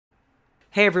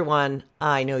Hey everyone,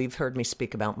 I know you've heard me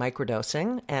speak about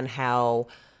microdosing and how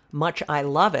much I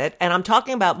love it. And I'm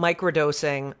talking about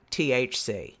microdosing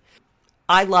THC.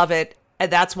 I love it.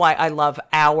 And that's why I love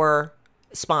our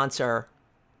sponsor,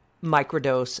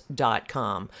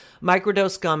 microdose.com.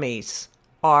 Microdose gummies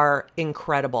are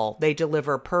incredible. They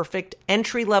deliver perfect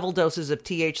entry-level doses of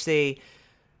THC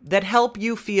that help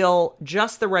you feel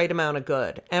just the right amount of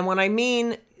good. And when I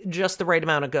mean just the right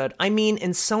amount of good, I mean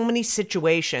in so many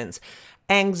situations: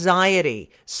 anxiety,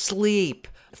 sleep,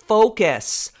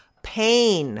 focus,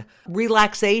 pain,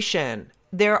 relaxation.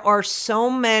 There are so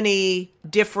many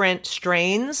different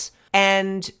strains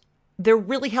and they're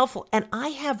really helpful. And I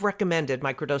have recommended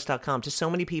microdose.com to so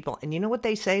many people. And you know what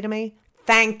they say to me?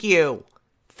 Thank you.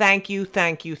 Thank you,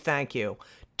 thank you, thank you.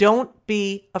 Don't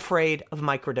be afraid of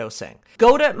microdosing.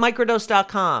 Go to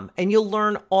microdose.com and you'll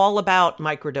learn all about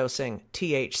microdosing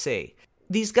THC.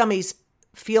 These gummies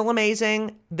feel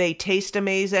amazing. They taste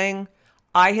amazing.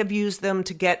 I have used them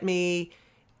to get me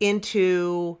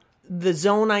into the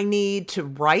zone I need to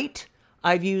write.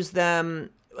 I've used them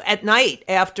at night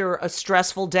after a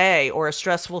stressful day or a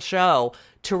stressful show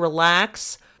to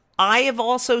relax. I have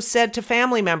also said to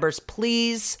family members,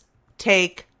 please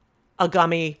take a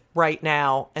gummy right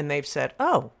now. And they've said,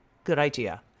 oh, good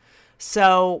idea.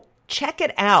 So check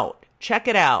it out. Check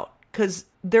it out because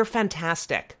they're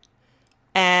fantastic.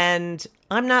 And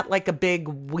I'm not like a big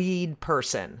weed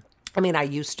person. I mean, I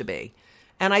used to be.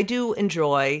 And I do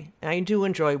enjoy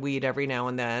weed every now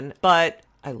and then. But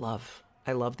I love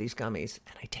these gummies.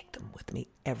 And I take them with me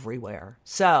everywhere.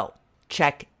 So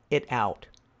check it out.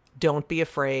 Don't be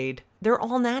afraid. They're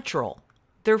all natural.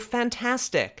 They're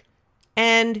fantastic.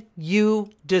 And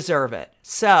you deserve it.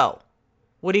 So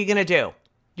what are you going to do?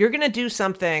 You're going to do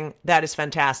something that is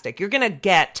fantastic. You're going to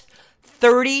get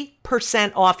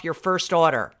 30% off your first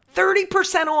order.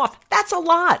 30% off. That's a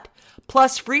lot.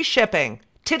 Plus free shipping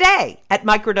today at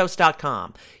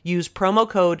microdose.com. Use promo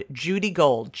code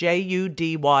JudyGold,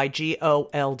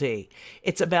 JUDYGOLD.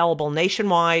 It's available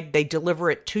nationwide. They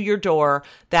deliver it to your door.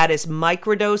 That is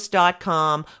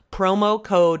microdose.com. Promo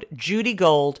code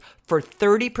JudyGold for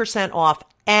 30% off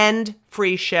and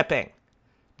free shipping.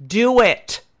 Do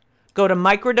it. Go to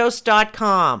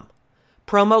microdose.com.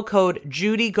 Promo code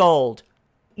JudyGold.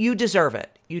 You deserve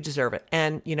it. You deserve it.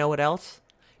 And you know what else?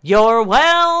 You're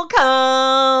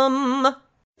welcome.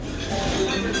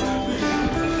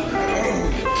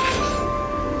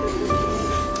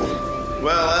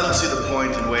 Well, I don't see the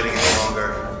point in waiting any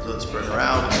longer. So let's bring her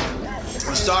out.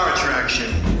 The star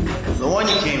attraction, the one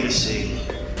you came to see.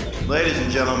 Ladies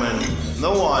and gentlemen,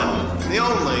 the one, the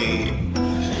only,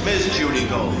 Miss Judy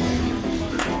Gold.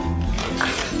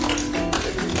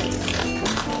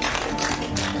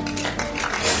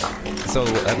 So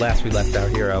at last we left our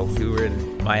hero. We were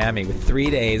in Miami with 3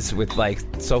 days with like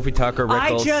Sophie Tucker,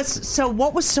 Rickles. So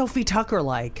what was Sophie Tucker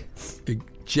like?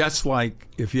 Just like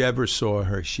if you ever saw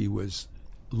her, she was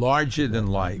larger than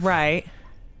life. Right.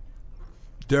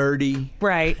 Dirty.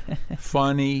 Right.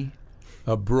 Funny.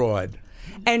 Abroad.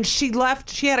 And she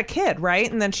had a kid, right?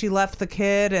 And then she left the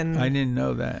kid and... I didn't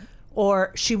know that.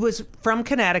 Or she was from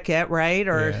Connecticut, right?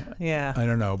 Or yeah. I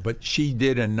don't know, but she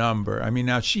did a number. I mean,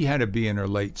 now she had to be in her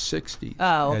late 60s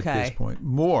at this point.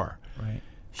 More. Right.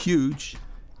 Huge.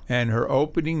 And her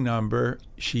opening number,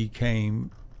 she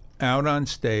came out on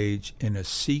stage in a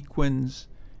sequins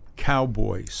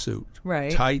cowboy suit.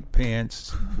 Right. Tight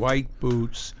pants, white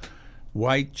boots,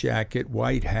 white jacket,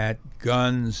 white hat,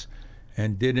 guns,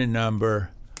 and did a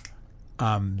number,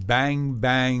 Bang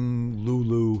Bang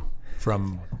Lulu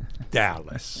from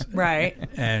Dallas. Right.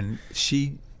 And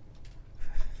she,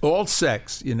 all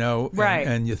sex, you know. Right.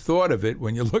 And you thought of it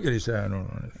when you look at it, you say, I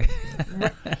don't know.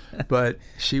 But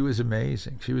she was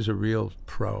amazing. She was a real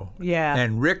pro. Yeah.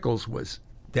 And Rickles was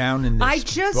down in this I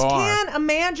just bar. can't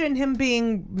imagine him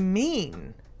being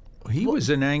mean. He was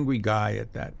an angry guy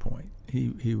at that point.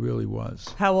 He really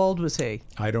was. How old was he?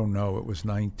 I don't know. It was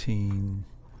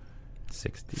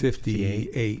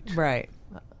 1958. Right.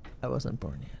 I wasn't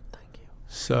born yet. Thank you.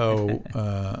 So,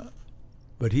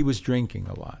 but he was drinking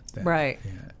a lot then. Right.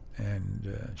 Yeah.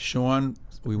 And Sean,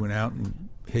 we went out and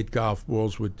hit golf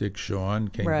balls with Dick Shawn,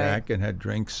 came back and had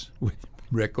drinks with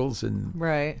Rickles, and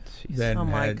then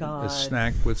had a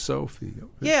snack with Sophie.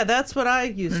 Yeah, that's what I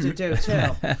used to do too.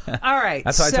 All right.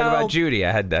 That's why I talk about Judy.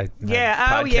 I had that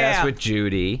podcast with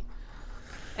Judy.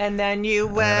 And then you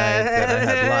then I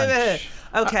had lunch.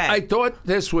 Okay. I thought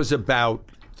this was about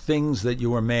things that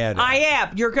you were mad at. I am.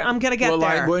 I'm going to get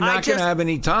there. We're not going to have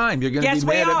any time. You're going to be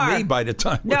mad at me by the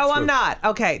time. No, I'm not.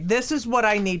 Okay, this is what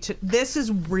I need to. This is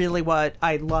really what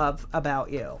I love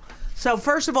about you. So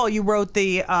first of all, you wrote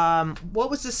the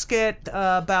what was the skit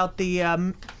about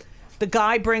the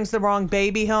guy brings the wrong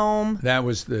baby home? That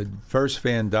was the first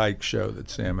Van Dyke show that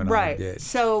Sam and I did.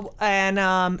 So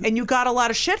and you got a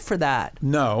lot of shit for that.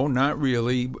 No, not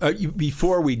really.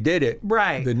 Before we did it,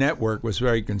 the network was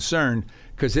very concerned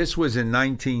because this was in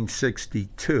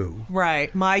 1962.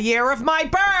 Right, my year of my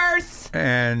birth.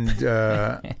 And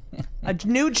a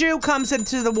new Jew comes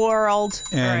into the world.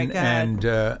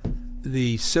 And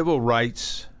the civil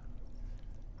rights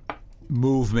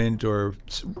movement, or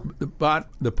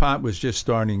the pot was just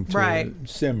starting to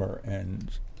simmer,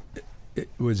 and it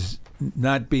was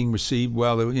not being received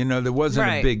well. There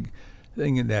wasn't a big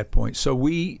thing at that point. So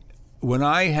when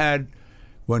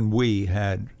we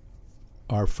had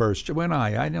our first,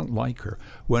 I don't like her.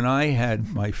 When I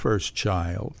had my first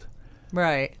child,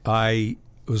 I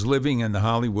was living in the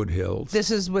Hollywood Hills.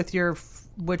 This is with your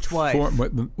which wife?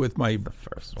 With my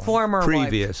first one. Former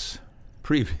previous,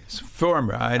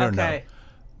 former. I don't know.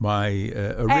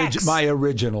 My my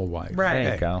original wife. Right.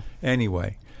 There you go.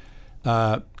 Anyway,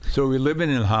 so we're living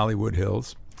in Hollywood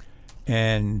Hills,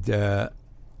 and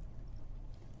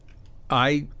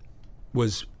I'm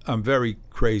very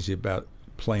crazy about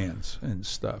plans and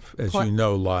stuff, as you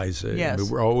know, Liza. Yes.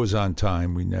 We're always on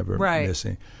time. We never miss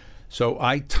anything. So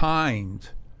I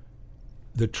timed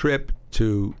the trip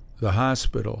to the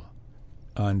hospital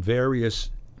on various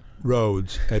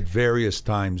roads at various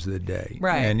times of the day,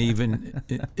 and even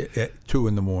at 2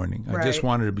 a.m. I just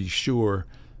wanted to be sure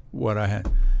what I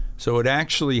had. So it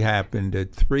actually happened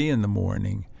at 3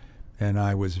 a.m, and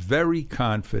I was very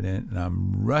confident, and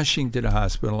I'm rushing to the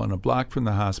hospital, and a block from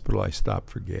the hospital I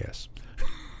stopped for gas.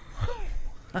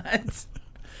 I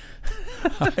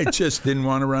just didn't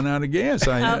want to run out of gas.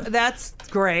 That's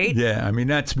great. Yeah, I mean,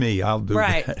 that's me. I'll do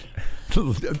that.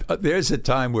 There's a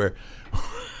time where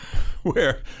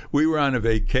we were on a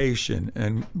vacation,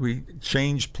 and we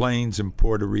changed planes in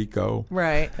Puerto Rico.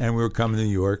 Right. And we were coming to New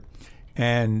York,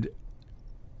 and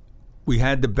we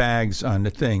had the bags on the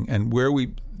thing. And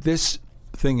this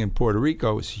thing in Puerto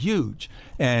Rico is huge.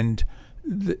 And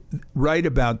right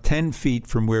about 10 feet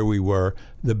from where we were,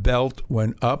 the belt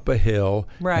went up a hill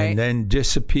and then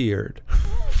disappeared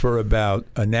for about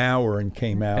an hour and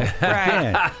came out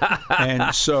again.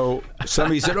 And so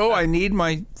somebody said, I need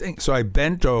my thing. So I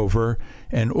bent over,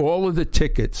 and all of the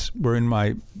tickets were in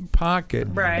my pocket,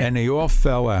 and they all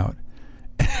fell out.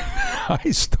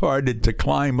 I started to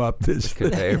climb up this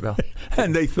conveyor belt,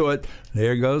 and they thought,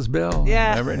 there goes Bill.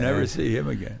 Yeah. Never see him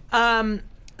again.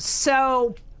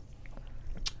 So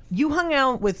you hung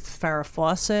out with Farrah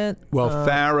Fawcett. Well,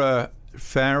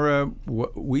 Farrah,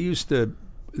 we used to.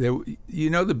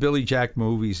 The Billy Jack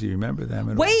movies? Do you remember them?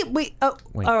 At all? Wait.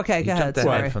 Okay, go ahead.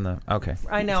 Sorry. Okay.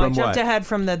 I know. From I jumped ahead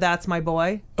from the "That's My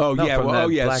Boy." Oh no, yeah. From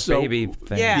the Black so, Baby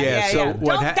thing. Yeah. So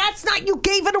that's not. You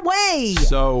gave it away.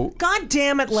 So. God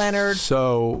damn it, Leonard.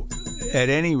 So, at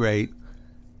any rate,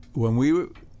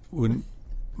 when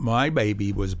my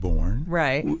baby was born,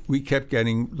 we kept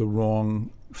getting the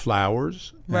wrong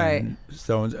flowers, and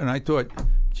stones, and I thought,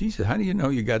 Jesus, how do you know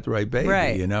you got the right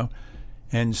baby?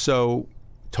 And so.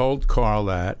 Told Carl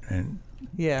that, and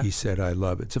he said, I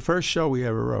love it. It's the first show we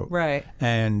ever wrote. Right.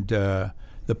 And the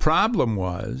problem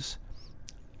was,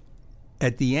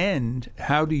 at the end,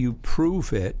 how do you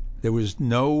prove it? There was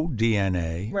no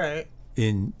DNA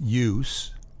in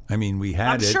use. I mean, we had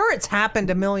I'm sure it's happened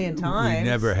a million times. We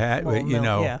never had,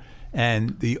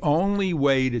 and the only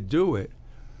way to do it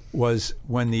was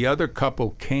when the other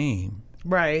couple came,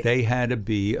 they had to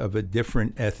be of a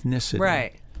different ethnicity.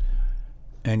 Right.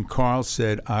 And Carl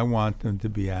said, I want them to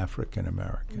be African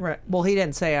American. Right. Well, he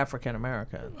didn't say African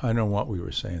American. I don't know what we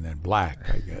were saying then. Black,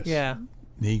 I guess. Yeah.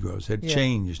 Negroes had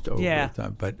changed over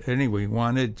time. But anyway, we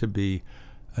wanted to be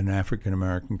an African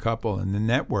American couple. And the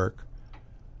network,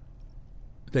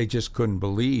 they just couldn't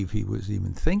believe he was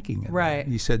even thinking of that.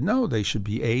 He said, no, they should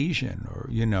be Asian or,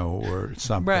 or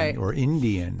something, or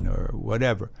Indian or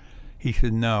whatever. He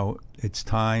said, no, it's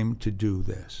time to do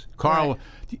this. Carl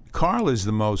is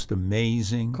the most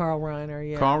amazing. Carl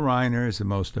Reiner, Carl Reiner is the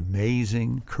most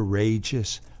amazing,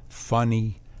 courageous,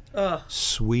 funny,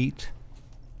 sweet,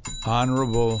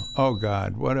 honorable. Oh,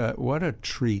 God, what a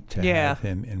treat to have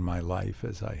him in my life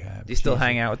as I have. Do you still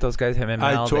hang out with those guys, him and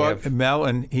Mel? I talk, Mel,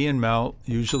 and he and Mel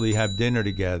usually have dinner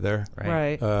together.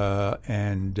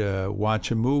 And watch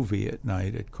a movie at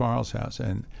night at Carl's house.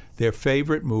 And their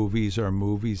favorite movies are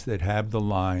movies that have the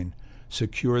line,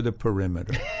 secure the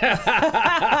perimeter.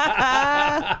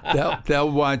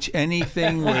 They'll watch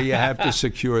anything where you have to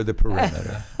secure the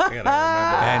perimeter.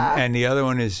 And the other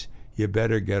one is, you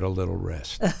better get a little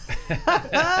rest.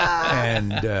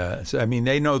 And so, I mean,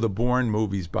 they know the Bourne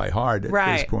movies by heart at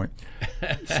this point.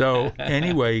 So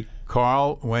anyway,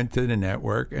 Carl went to the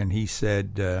network and he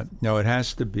said, no, it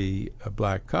has to be a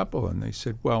black couple. And they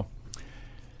said, well,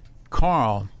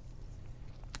 Carl,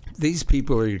 these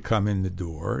people are going to come in the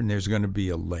door and there's going to be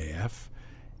a laugh.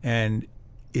 And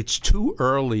it's too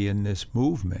early in this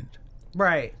movement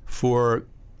for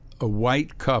a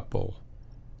white couple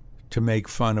to make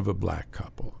fun of a black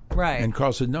couple. Right. And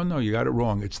Carl said, no, you got it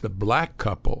wrong. It's the black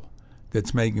couple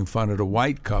that's making fun of the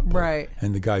white couple. Right.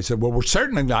 And the guy said, well, we're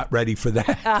certainly not ready for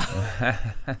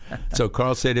that. So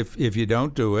Carl said, if you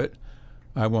don't do it,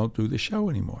 I won't do the show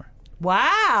anymore.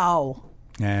 Wow.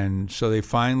 And so they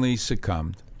finally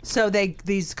succumbed. So the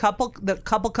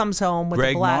couple comes home with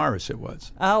Greg a black... Morris it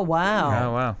was. Oh, wow.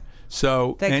 Oh, wow.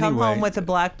 So they come home with a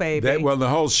black baby. Well, the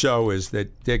whole show is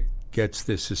that Dick gets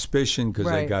this suspicion because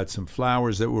they got some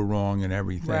flowers that were wrong and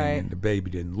everything, and the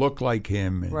baby didn't look like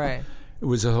him. And it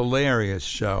was a hilarious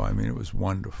show. I mean, it was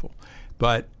wonderful.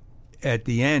 But at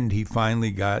the end, he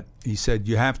said,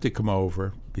 you have to come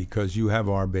over because you have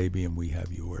our baby and we have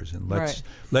yours, and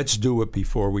let's do it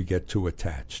before we get too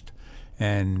attached.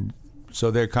 And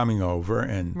so they're coming over,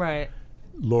 and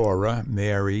Laura,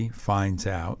 Mary, finds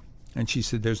out, and she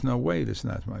said, there's no way this is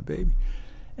not my baby.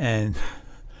 And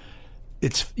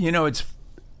it's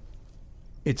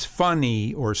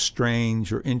funny or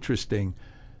strange or interesting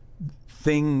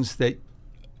things that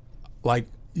like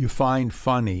you find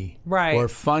funny or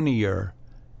funnier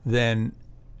than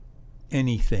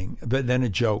anything, but than a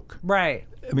joke. Right.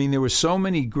 I mean, there were so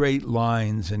many great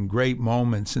lines and great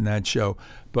moments in that show,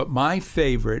 but my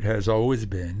favorite has always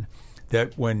been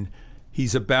that when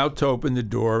he's about to open the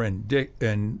door and Dick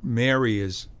and Mary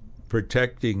is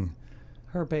protecting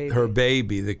her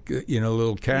baby, the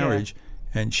little carriage,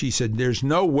 and she said, "There's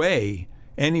no way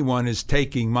anyone is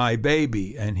taking my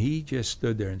baby," and he just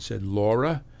stood there and said,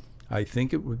 "Laura, I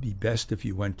think it would be best if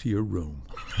you went to your room."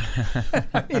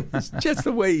 I mean, it's just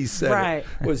the way he said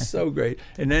it was so great.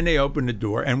 And then they opened the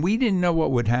door, and we didn't know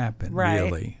what would happen,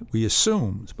 really. We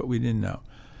assumed, but we didn't know.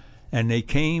 And they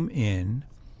came in,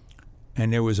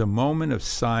 and there was a moment of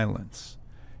silence.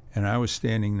 And I was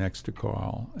standing next to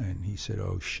Carl, and he said,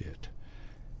 "Oh, shit."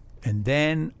 And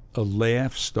then a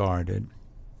laugh started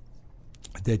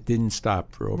that didn't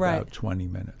stop for about 20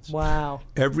 minutes. Wow.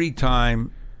 Every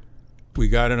time we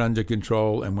got it under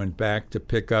control and went back to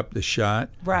pick up the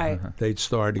shot, they'd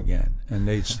start again, and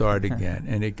they'd start again.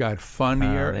 And it got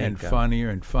funnier and funnier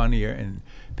and funnier, and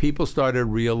people started to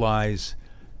realize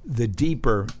the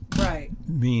deeper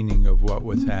meaning of what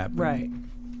was happening. Right.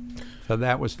 So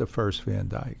that was the first Van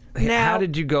Dyke. Now, how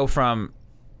did you go from,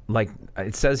 like,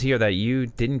 it says here that you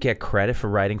didn't get credit for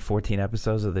writing 14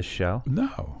 episodes of this show?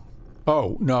 No.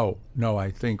 Oh, no.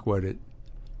 I think what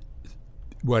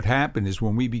happened is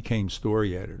when we became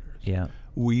story editors,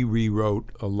 we rewrote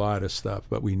a lot of stuff,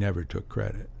 but we never took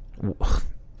credit.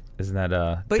 Isn't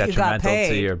that but detrimental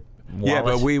to your wallet? Yeah,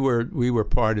 but we were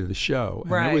part of the show.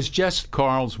 And it was just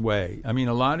Carl's way. I mean,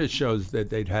 a lot of shows that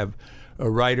they'd have a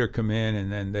writer come in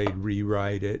and then they'd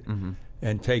rewrite it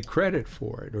and take credit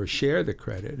for it or share the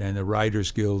credit. And the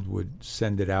Writers Guild would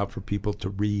send it out for people to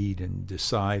read and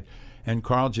decide. And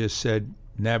Carl just said,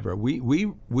 never.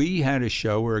 We had a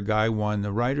show where a guy won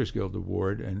the Writers Guild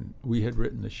Award, and we had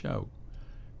written the show.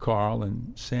 Carl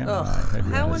and Sam and I had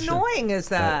written How the show. annoying is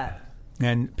that?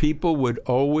 And people would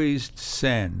always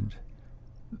send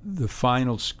the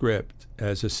final script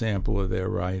as a sample of their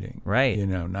writing. Right.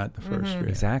 Not the first script.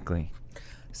 Exactly.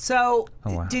 So,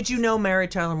 did you know Mary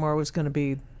Tyler Moore was going to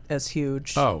be as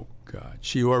huge? Oh, God.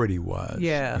 She already was.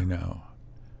 Yeah.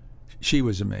 She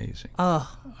was amazing.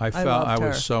 Oh, I felt I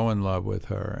was so in love with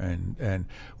her, and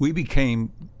we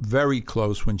became very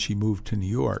close when she moved to New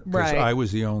York because I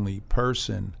was the only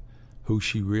person who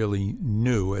she really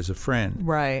knew as a friend.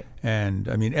 Right. And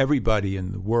I mean, everybody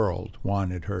in the world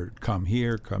wanted her to come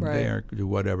here, come there, do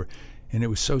whatever. And it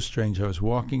was so strange. I was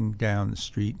walking down the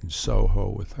street in Soho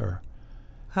with her.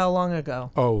 How long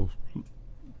ago? Oh,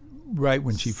 right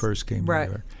when she first came to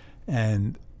New York.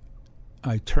 And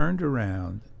I turned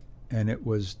around. And it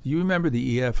was, do you remember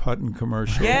the E.F. Hutton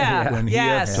commercial? Yeah, when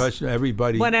E.F. touched,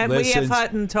 everybody listens. When E.F.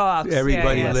 Hutton talks.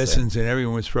 Everybody listens, and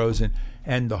everyone was frozen.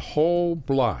 And the whole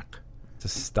block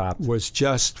just stopped. Was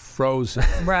just frozen.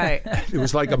 Right. It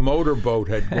was like a motorboat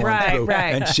had gone through.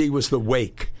 Right. And she was the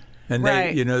wake. And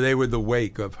they were the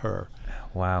wake of her.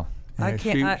 Wow.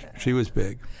 She was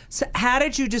big. So how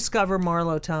did you discover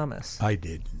Marlo Thomas? I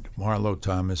didn't. Marlo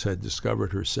Thomas had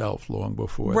discovered herself long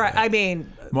before that. I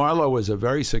mean, Marlo was a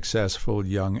very successful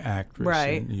young actress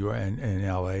in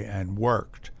L.A. and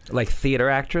worked. Like theater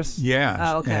actress? Yeah.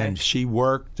 Oh, okay. And she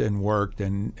worked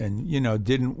and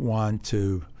didn't want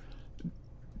to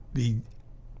be.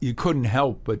 You couldn't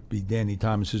help but be Danny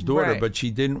Thomas's daughter, but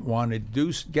she didn't want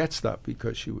to get stuff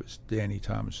because she was Danny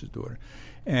Thomas's daughter.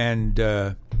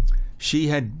 And she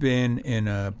had been in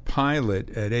a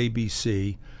pilot at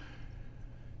ABC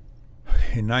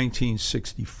in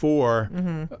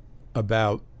 1964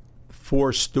 about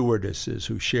 4 stewardesses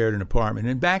who shared an apartment.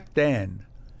 And back then,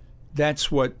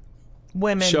 that's what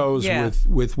women shows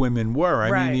with women were.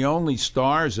 I mean, the only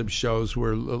stars of shows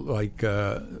were like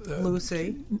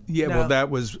Lucy. Yeah, no. Well, that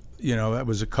was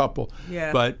a couple.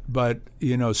 Yeah. But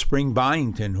Spring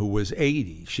Byington, who was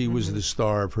 80, she was the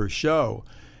star of her show,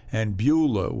 and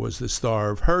Beulah was the star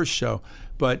of her show.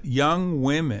 But young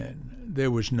women,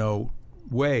 there was no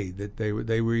way that they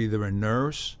were either a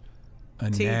nurse, a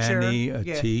nanny,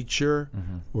 a teacher,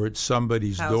 or it's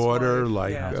somebody's daughter,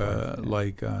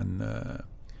 like on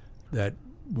that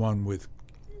one with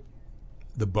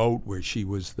the boat where she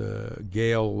was the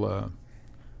Gail.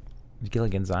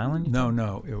 Gilligan's Island?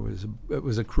 No, it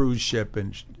was a cruise ship,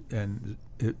 and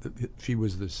she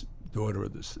was the daughter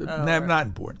of this. Not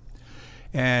important.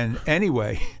 And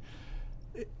anyway,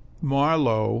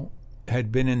 Marlo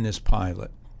had been in this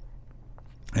pilot,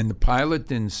 and the pilot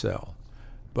didn't sell,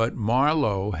 but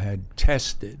Marlo had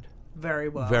tested very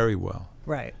well.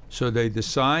 Right. So they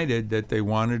decided that they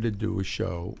wanted to do a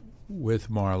show with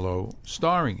Marlo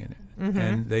starring in it.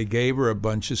 And they gave her a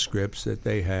bunch of scripts that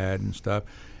they had and stuff.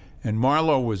 And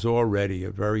Marlo was already a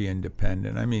very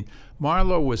independent. I mean,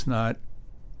 Marlo was not.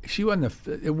 She wasn't.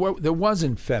 There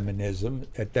wasn't feminism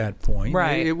at that point.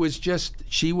 Right. It was just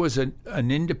she was an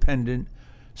independent,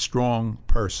 strong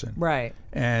person. Right.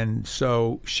 And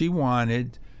so she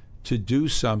wanted to do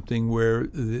something where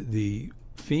the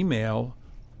female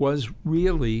was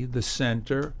really the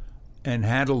center and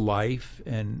had a life,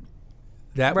 and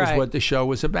that was what the show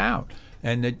was about,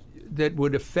 and that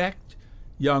would affect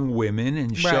young women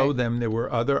and show them there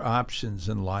were other options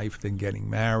in life than getting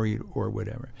married or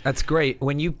whatever. That's great.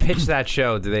 When you pitched that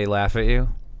show, did they laugh at you?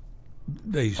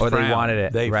 They wanted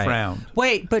it. They frowned.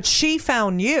 Wait, but she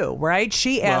found you, right?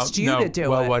 She asked you to do it.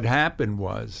 Well, what happened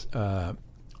was,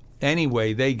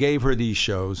 anyway, they gave her these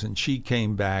shows, and she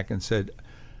came back and said,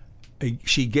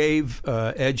 she gave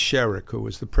Ed Sherrick, who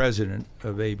was the president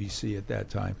of ABC at that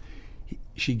time,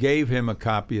 she gave him a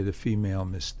copy of The Female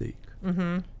Mystique.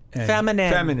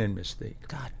 Feminine Mystique.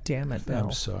 God damn it, Bill.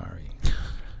 I'm sorry.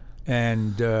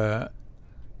 And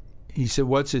he said,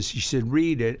 what's this? She said,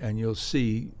 read it, and you'll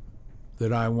see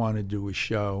that I want to do a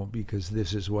show because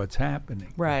this is what's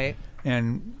happening. Right.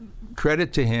 And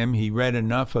credit to him, he read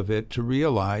enough of it to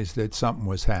realize that something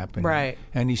was happening. Right.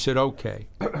 And he said, okay.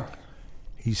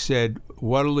 He said,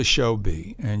 what'll the show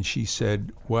be? And she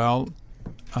said, well,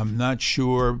 I'm not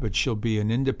sure, but she'll be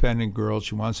an independent girl.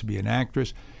 She wants to be an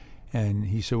actress. And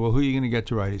he said, well, who are you going to get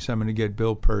to write? He said, I'm going to get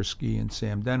Bill Persky and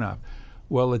Sam Denoff.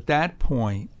 Well, at that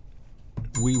point,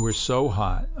 we were so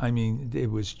hot. I mean, it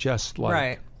was just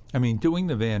like, I mean, doing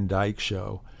the Van Dyke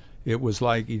show, it was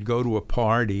like you'd go to a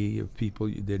party of people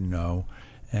you didn't know,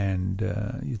 and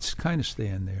you'd kind of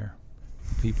stand there.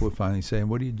 People would finally say,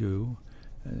 what do you do?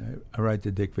 I write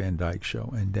the Dick Van Dyke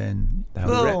Show, and then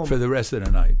for the rest of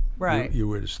the night, you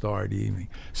were the star of the evening.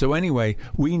 So anyway,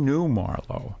 we knew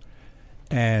Marlo.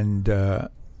 And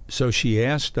so she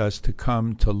asked us to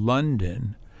come to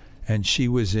London, and she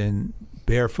was in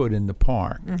Barefoot in the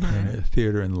Park in a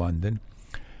theater in London.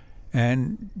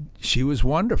 And she was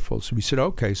wonderful. So we said,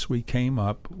 okay. So we came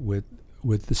up with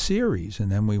the series, and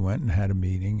then we went and had a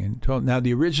meeting and told. Now,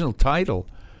 the original title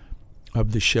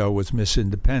of the show was Miss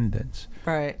Independence.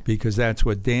 Right. Because that's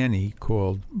what Danny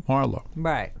called Marlo.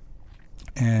 Right.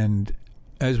 And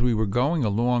as we were going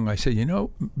along, I said,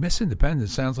 Miss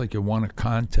Independence sounds like you won a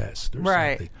contest or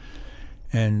something.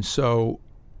 And so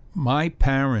my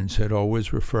parents had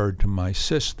always referred to my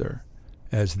sister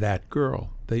as that girl.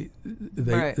 They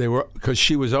were, because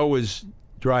she was always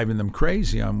driving them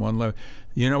crazy on one level.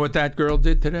 You know what that girl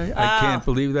did today? I can't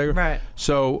believe that. Right.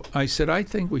 So I said, I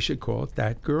think we should call it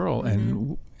That Girl.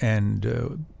 And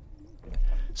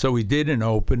so we did an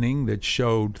opening that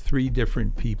showed 3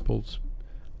 different people's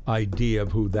idea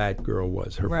of who that girl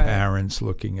was. Her parents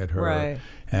looking at her,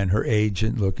 and her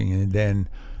agent looking, and then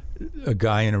a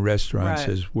guy in a restaurant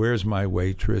says, where's my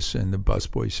waitress? And the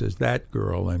busboy says, that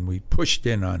girl. And we pushed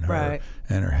in on her,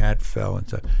 and her hat fell and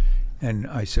stuff. And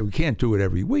I said, we can't do it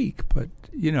every week, but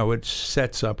it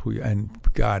sets up. And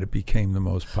God, it became the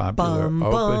most popular.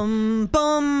 Bum bum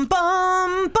bum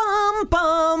bum bum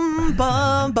bum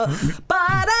bum bum.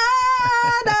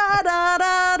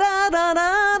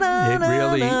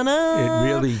 It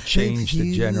really really changed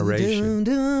the generation.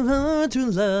 To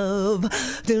love,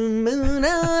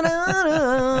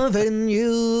 and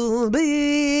you'll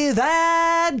be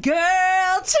that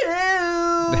girl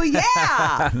too.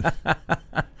 Yeah.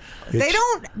 They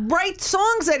don't write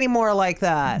songs anymore like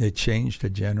that. It changed a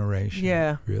generation.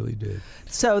 Yeah. It really did.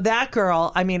 So that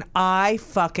girl, I mean, I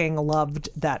fucking loved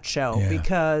that show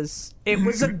because it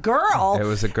was a girl. It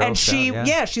was a girl and show,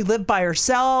 she, she lived by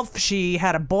herself. She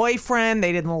had a boyfriend.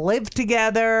 They didn't live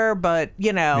together, but,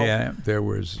 you know. Yeah, there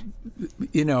was,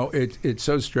 you know, it's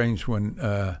so strange when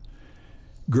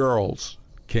Girls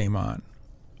came on.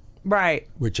 Right.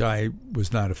 Which I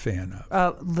was not a fan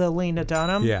of. The Lena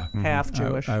Dunham? Yeah. Half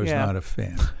Jewish. I was not a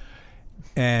fan.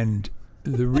 And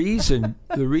the reason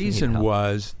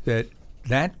was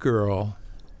that girl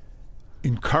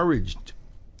encouraged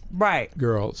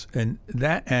girls, and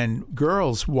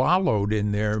girls wallowed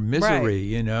in their misery,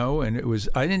 you know, and it was,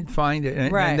 I didn't find it.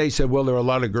 And they said, well, there are a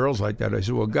lot of girls like that. I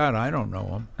said, well, God, I don't know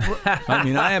them. I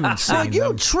mean, I haven't seen them.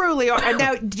 You truly are. And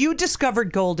now you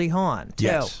discovered Goldie Hawn, too.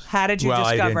 Yes. How did you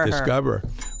discover her? Well, I didn't discover.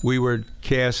 We were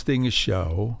casting a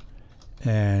show.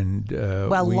 And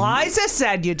Liza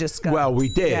said you discovered. Well, we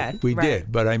did. Yeah, we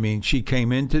did. But I mean, she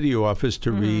came into the office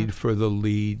to read for the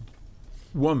lead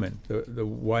woman, the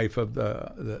wife of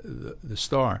the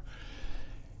star.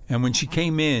 And when she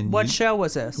came in, what show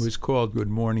was this? It was called Good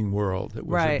Morning World. It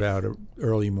was about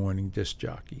early morning disc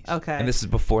jockeys. Okay. And this is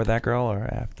before that girl or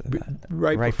after that?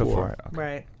 Right before. Okay.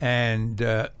 Right. And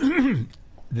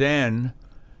then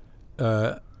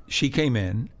she came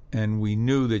in. And we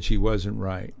knew that she wasn't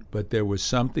right, but there was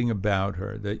something about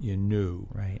her that you knew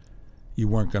you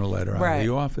weren't going to let her out of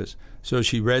the office. So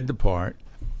she read the part,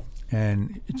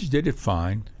 and she did it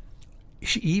fine.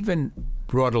 She even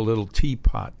brought a little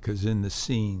teapot, because in the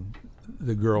scene,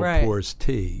 the girl pours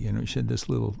tea. You know, she had this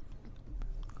little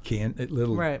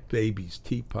baby's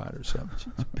teapot or something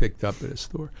she picked up at a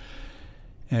store.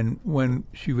 And when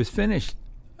she was finished,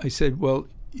 I said, well,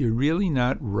 you're really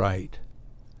not right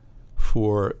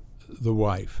for the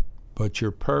wife, but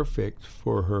you're perfect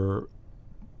for her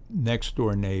next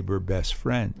door neighbor, best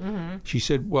friend. Mm-hmm. She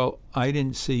said, well, I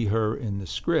didn't see her in the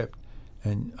script.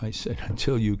 And I said,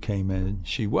 until you came in,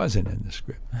 she wasn't in the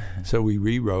script. So we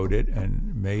rewrote it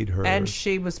and made her. And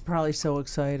she was probably so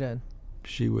excited.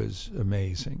 She was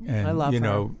amazing. And I love her.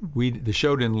 Know, the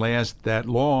show didn't last that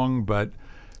long, but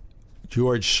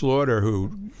George Slaughter,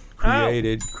 who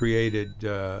created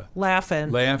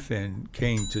Laugh-In,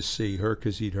 came to see her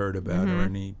because he'd heard about her,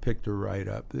 and he picked her right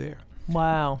up there.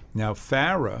 Wow. Now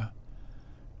Farrah,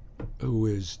 who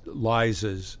is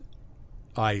Liza's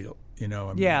idol, you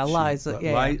know. I mean,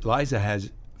 Liza. Liza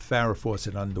has Farrah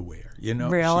Fawcett underwear. You know,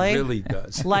 really? She really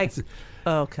does.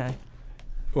 Okay.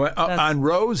 Well, on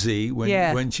Rosie,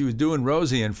 when she was doing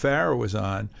Rosie and Farrah was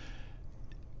on.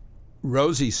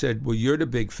 Rosie said, well, you're the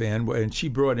big fan. And she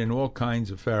brought in all kinds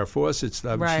of Farrah Fawcett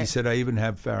stuff. Right. She said, I even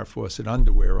have Farrah Fawcett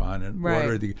underwear on.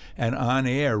 And on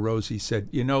air, Rosie said,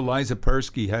 you know, Liza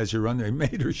Persky has your underwear.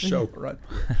 Made her show her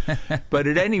underwear. But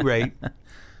at any rate,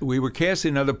 we were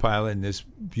casting another pilot, and this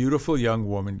beautiful young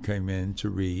woman came in to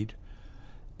read.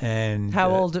 And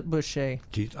how old was she?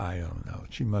 I don't know.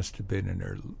 She must have been in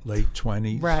her late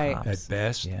 20s at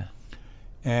best. Yeah.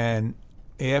 And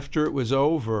after it was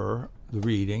over, the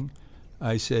reading,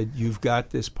 I said, you've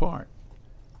got this part.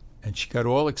 And she got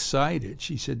all excited.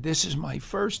 She said, this is my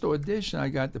first audition. I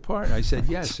got the part. I said,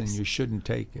 yes, and you shouldn't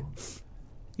take it.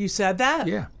 You said that?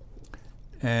 Yeah.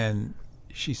 And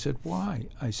she said, why?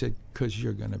 I said, because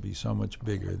you're going to be so much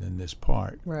bigger than this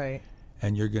part. Right.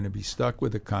 And you're going to be stuck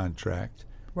with a contract.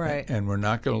 Right. And we're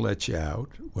not going to let you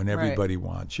out when everybody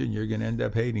wants you. And you're going to end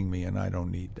up hating me, and I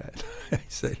don't need that. I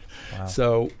said,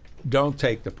 so don't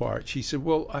take the part. She said,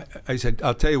 well, I said,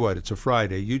 I'll tell you what, it's a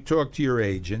Friday. You talk to your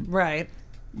agent. Right.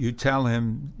 You tell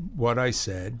him what I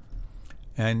said,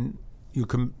 and you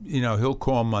can, he'll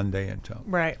call Monday and tell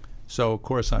me. Right. So, of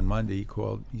course, on Monday he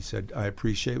called. He said, I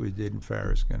appreciate what you did, and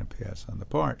Farrah's going to pass on the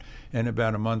part. And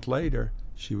about a month later,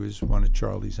 she was one of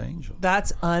Charlie's Angels.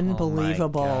 That's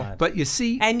unbelievable. Oh my God. But you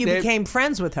see... And you became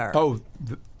friends with her. Oh,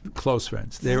 close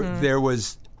friends.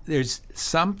 There's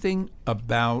something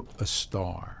about a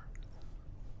star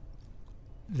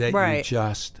that you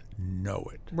just know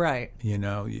it. Right. You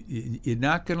know, you're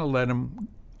not going to let them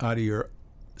out of your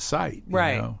sight. You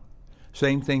know?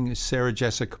 Same thing as Sarah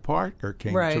Jessica Parker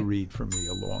came to read for me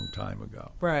a long time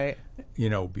ago. Right. You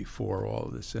know, before all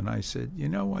of this. And I said, you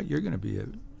know what? You're going to be a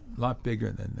lot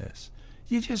bigger than this.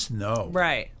 You just know.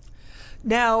 Right.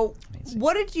 Now,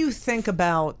 what did you think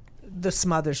about the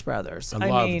Smothers Brothers? I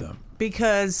love them.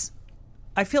 Because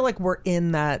I feel like we're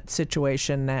in that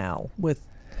situation now with,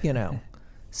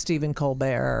 Stephen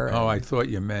Colbert. Oh, I thought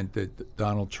you meant that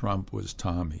Donald Trump was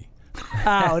Tommy.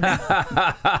 Oh, no.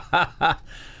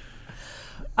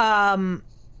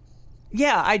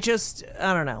 Yeah, I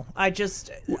don't know. I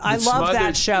love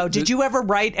that show. Did you ever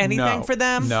write anything for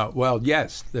them? No. Well,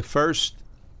 yes. The first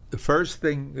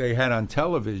thing they had on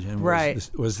television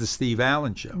was the Steve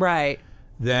Allen show. Right.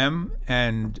 Them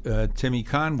and Timmy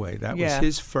Conway. That was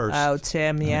his first. Oh,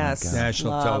 Tim, yes.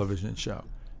 National television show.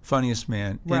 Funniest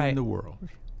man in the world.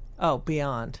 Oh,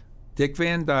 beyond. Dick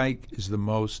Van Dyke is the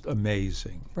most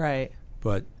amazing. Right.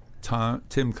 But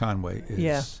Tim Conway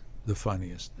is the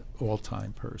funniest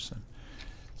all-time person.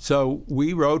 So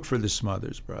we wrote for the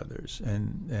Smothers Brothers,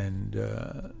 and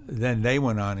then they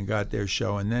went on and got their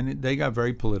show, and then they got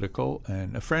very political.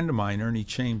 And a friend of mine, Ernie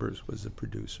Chambers, was the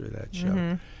producer of that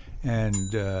show.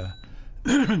 And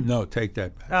no, take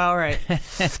that back. All right.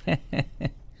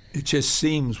 It just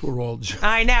seems we're all.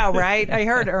 I know, right? I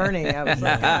heard Ernie. I was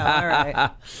like, oh, all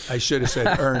right. I should have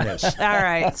said Ernest. All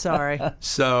right, sorry.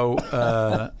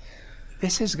 So.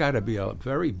 This has got to be a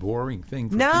very boring thing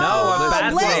for people.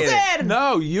 No, listen.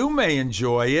 No, you may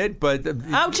enjoy it, but...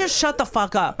 Oh, just shut the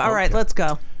fuck up. All right, let's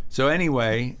go. So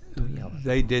anyway,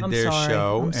 they did their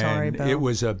show, and it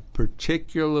was a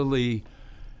particularly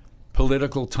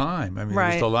political time. I mean,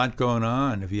 there was a lot going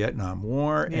on, the Vietnam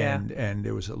War, and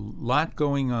there was a lot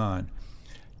going on.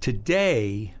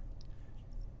 Today...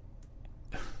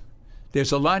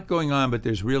 There's a lot going on, but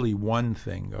there's really one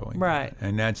thing going on,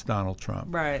 and that's Donald Trump.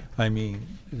 Right. I mean,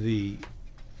 the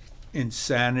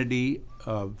insanity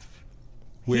of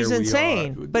where we are. He's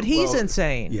insane, but he's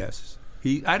insane. Yes.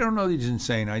 I don't know that he's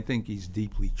insane. I think he's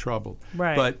deeply troubled.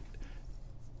 Right. But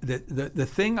the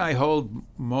thing I hold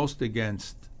most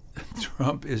against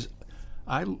Trump is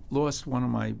I lost one of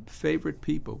my favorite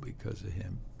people because of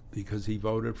him, because he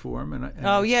voted for him. And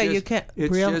you can't.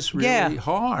 It's just really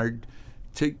hard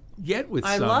to get with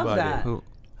somebody. I love that. Who?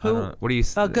 What do you?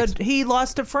 He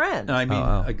lost a friend. I mean,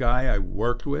 a guy I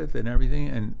worked with and everything.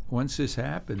 And once this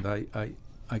happened, I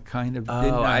kind of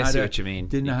didn't know I see what you mean.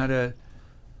 Didn't know how to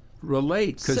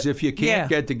relate, because if you can't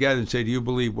get together and say, "Do you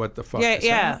believe what the fuck is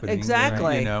happening?" Yeah, exactly.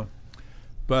 Right? You know.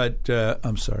 But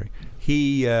I'm sorry.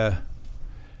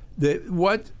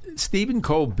 What Stephen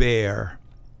Colbert.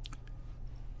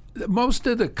 Most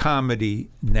of the comedy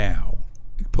now,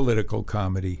 political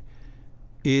comedy,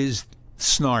 is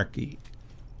snarky,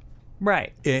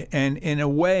 right? And in a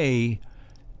way,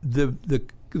 the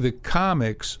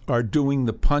comics are doing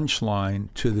the punchline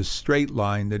to the straight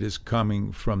line that is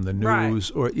coming from the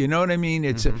news, or you know what I mean?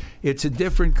 It's a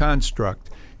different construct.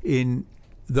 In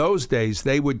those days,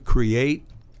 they would create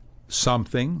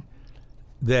something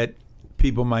that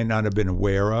people might not have been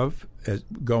aware of as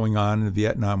going on in the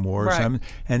Vietnam War or something,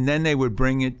 and then they would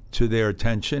bring it to their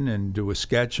attention and do a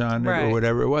sketch on it or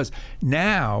whatever it was.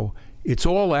 Now it's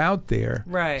all out there,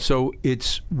 so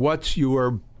it's what's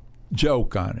your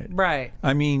joke on it,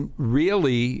 I mean,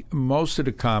 really, most of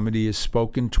the comedy is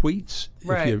spoken tweets.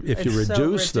 If you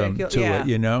reduce them to it,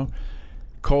 you know.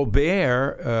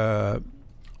 Colbert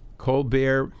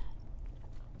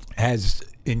has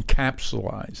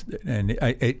encapsulated it, and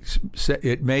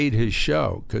it made his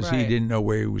show, because he didn't know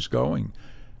where he was going.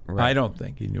 I don't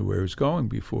think he knew where he was going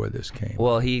before this came.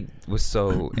 Well, he was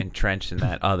so entrenched in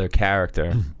that other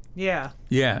character. Yeah,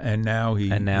 and now you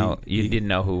didn't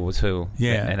know who was who.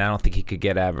 Yeah, and I don't think he could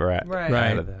get out of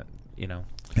that. You know.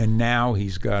 And now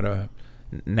he's got like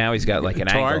an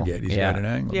target. Angle. He's got an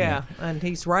angle. Yeah, and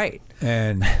he's right.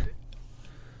 And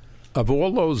of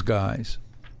all those guys,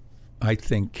 I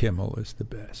think Kimmel is the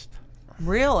best.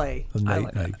 Really? The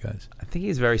night guys. I think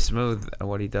he's very smooth at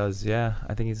what he does. Yeah,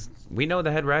 I think we know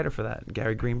the head writer for that,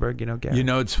 Gary Greenberg. You know Gary. You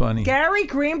know, it's funny. Gary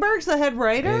Greenberg's the head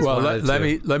writer? Well,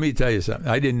 let me tell you something.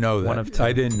 I didn't know that.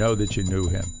 I didn't know that you knew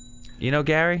him. You know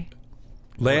Gary?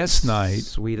 Last night,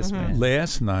 sweetest man.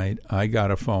 Last night, I got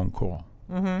a phone call,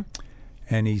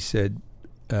 and he said,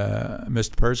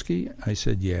 "Mr. Persky?" I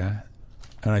said, "Yeah,"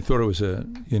 and I thought it was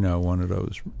one of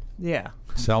those. Yeah.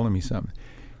 Selling me something.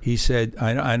 He said,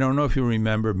 I don't know if you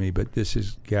remember me, but this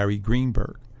is Gary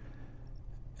Greenberg.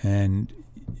 And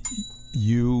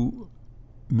you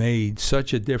made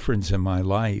such a difference in my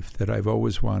life that I've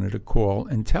always wanted to call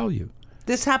and tell you.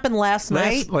 This happened last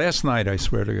night? Last night, I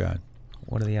swear to God.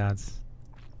 What are the odds?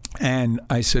 And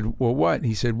I said, well, what?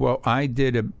 He said, well, I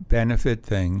did a benefit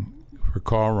thing for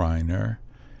Carl Reiner.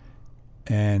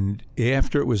 And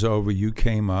after it was over, you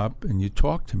came up and you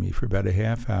talked to me for about a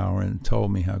half hour and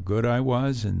told me how good I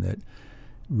was, and that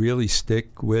really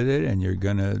stick with it, and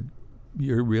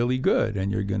you're really good,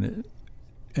 and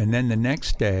and then the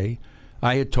next day,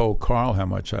 I had told Carl how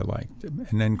much I liked him,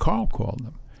 and then Carl called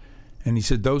him, And he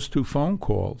said, those 2 phone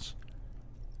calls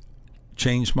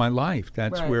changed my life.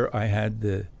 That's where I had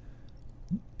the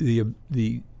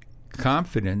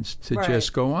confidence to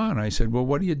just go on. I said, well,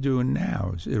 what are you doing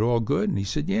now? Is it all good? And he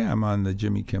said, yeah, I'm on the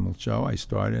Jimmy Kimmel Show. I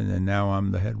started, and now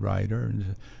I'm the head writer.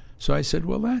 And so I said,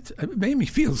 well, it made me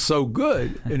feel so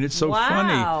good. And it's so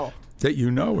funny that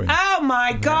you know him. Oh,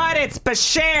 my God, it's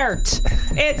Bashert.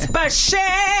 It's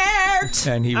Bashert.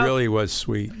 And he really was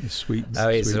sweet. Sweet. Oh,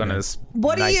 he's one of those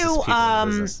What do nicest you, people in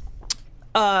business.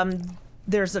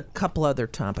 There's a couple other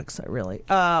topics I really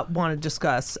want to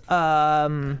discuss.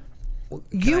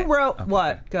 You wrote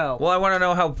what? Go. Well, I want to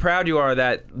know how proud you are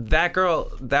that girl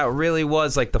that really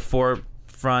was like the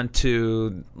forefront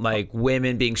to like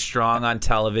women being strong on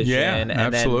television. Yeah, and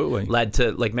absolutely. Then led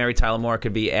to like Mary Tyler Moore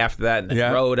could be after that, and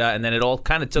then Rhoda, and then it all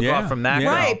kind of took off from that.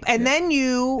 Right, and then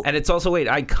you. And it's also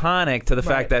iconic to the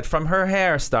fact that from her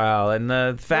hairstyle and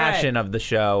the fashion of the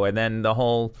show, and then the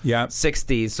whole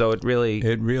 60s. So it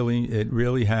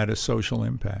really had a social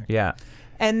impact. Yeah.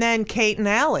 And then Kate and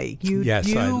Allie.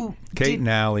 Kate and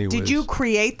Allie. Did you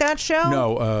create that show?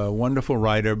 No, a wonderful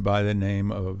writer by the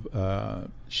name of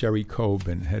Sherry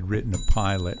Coben had written a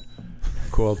pilot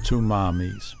called Two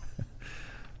Mommies,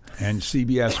 and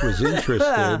CBS was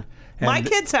interested. My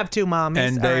kids have 2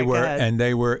 mommies, and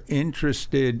they were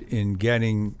interested in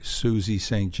getting Susie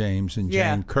St. James and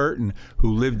Jane Curtin,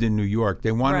 who lived in New York.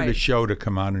 They wanted a show to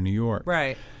come out of New York,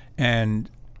 right? And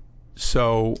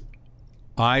so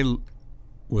I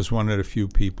was one of the few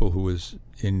people who was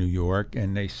in New York,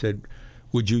 and they said,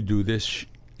 would you do this,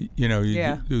 do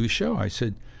the show? I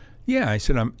said, yeah. I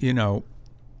said, the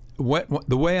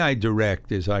way I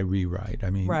direct is I rewrite. I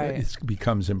mean, it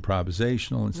becomes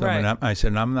improvisational and stuff. Right. And I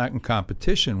said, I'm not in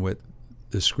competition with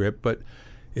the script, but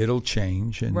it'll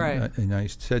change. And, and I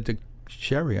said to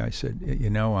Sherry, I said,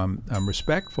 I'm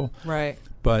respectful,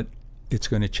 but it's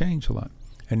going to change a lot.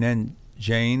 And then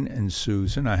Jane and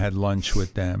Susan, I had lunch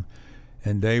with them,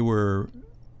 and they were,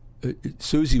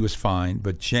 Susie was fine,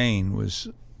 but Jane was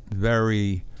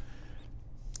very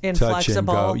inflexible. Touch and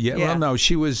go. Yeah, well, no,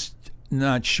 she was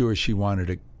not sure she wanted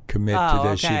to commit to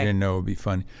this. Okay. She didn't know it would be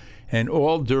funny. And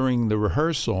all during the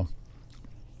rehearsal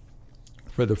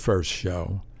for the first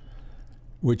show,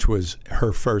 which was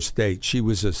her first date, she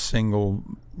was a single.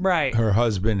 Right. Her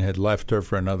husband had left her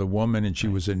for another woman, and she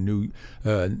was a new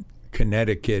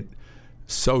Connecticut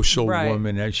social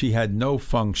woman, and she had no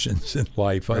functions in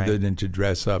life other than to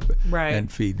dress up and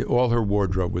feed. All her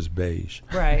wardrobe was beige,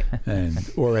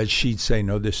 and or as she'd say,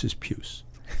 no, this is puce.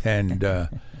 And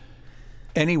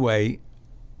anyway,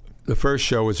 the first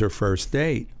show was her first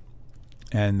date,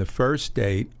 and the first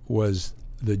date was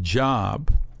the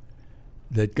job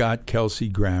that got Kelsey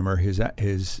Grammer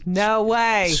his no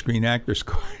way Screen Actors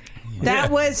card.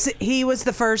 He was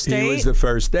the first date. He was the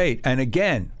first date, and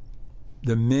again,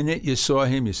 the minute you saw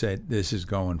him, you said, this is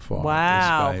going far.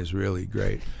 Wow. This guy is really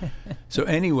great. So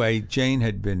anyway, Jane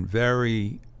had been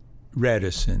very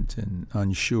reticent and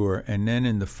unsure. And then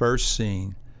in the first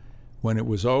scene, when it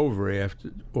was over,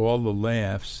 after all the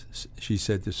laughs, she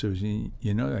said to Susie,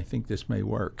 I think this may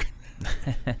work.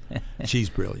 She's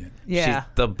brilliant. Yeah.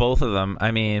 Both of them.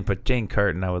 I mean, but Jane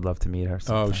Curtin, I would love to meet her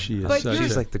sometime. Oh, she is.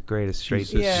 She's like the greatest straight.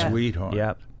 She's a sweetheart.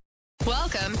 Yep.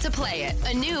 Welcome to Play It,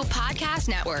 a new podcast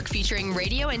network featuring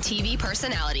radio and TV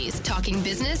personalities talking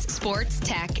business, sports,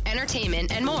 tech,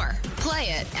 entertainment, and more. Play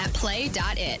it at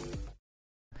play.it.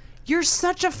 You're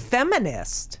such a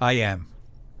feminist. I am.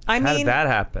 How did that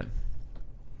happen?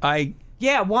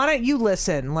 Yeah, why don't you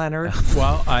listen, Leonard?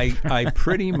 Well, I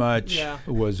pretty much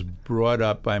was brought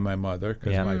up by my mother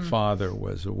because my father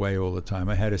was away all the time.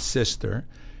 I had a sister,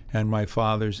 and my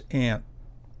father's aunt,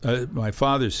 my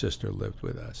father's sister lived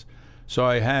with us. So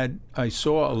I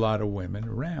saw a lot of women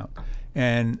around,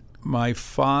 and my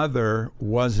father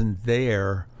wasn't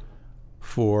there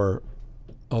for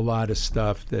a lot of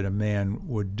stuff that a man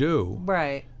would do.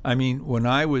 Right. I mean, when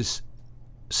I was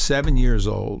 7 years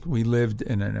old, we lived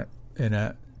in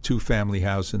a two-family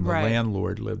house, and the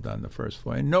landlord lived on the first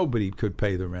floor, and nobody could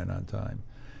pay the rent on time.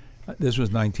 This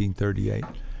was 1938,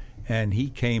 and he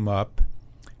came up,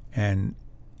 and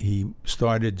he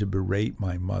started to berate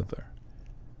my mother.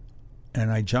 And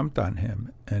I jumped on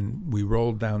him, and we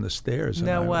rolled down the stairs, and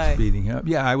I was beating him up.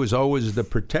 Yeah, I was always the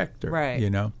protector,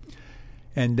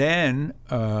 And then,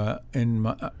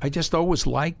 I just always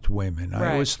liked women.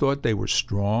 I always thought they were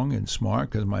strong and smart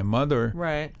because my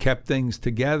mother kept things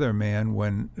together, man,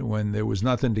 when there was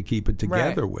nothing to keep it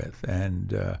together with.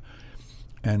 And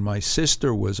my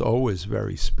sister was always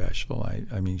very special.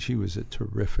 I mean, she was a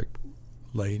terrific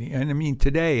lady. And I mean,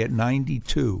 today at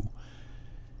 92,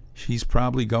 She's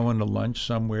probably going to lunch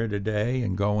somewhere today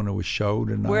and going to a show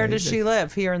tonight. Where does she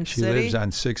live? Here in the city? She lives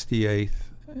on 68th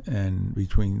and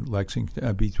between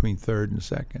Lexington, between 3rd and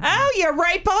 2nd. Oh, you're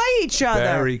right by each other.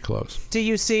 Very close. Do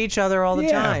you see each other all the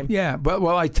time? Yeah, but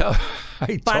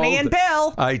Bunny and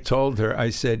Bill. I told her, I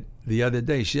said the other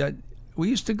day, she said, we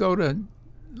used to go to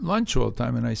lunch all the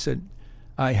time, and I said,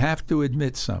 I have to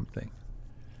admit something.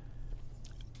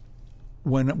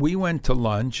 When we went to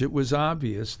lunch, it was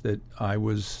obvious that I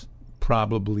was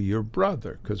probably your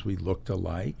brother because we looked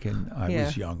alike and I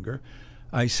was younger.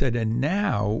 I said, and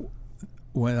now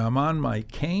when I'm on my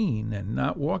cane and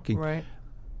not walking, right,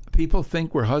 people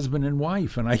think we're husband and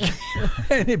wife, and I can't,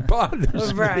 and it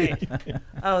bothers me.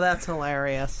 Oh, that's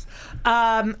hilarious.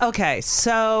 Okay,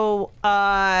 so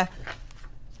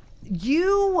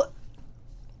you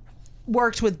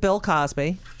worked with Bill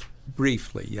Cosby.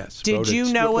 Briefly, yes. Did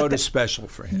you know what wrote a special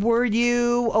for him? Were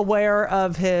you aware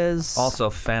of his? Also,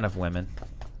 a fan of women.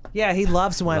 Yeah, he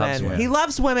loves women. He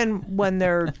loves women when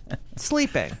they're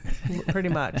sleeping, pretty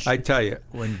much. I tell you,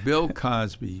 when Bill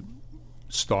Cosby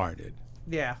started,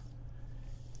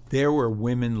 there were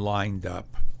women lined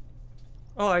up.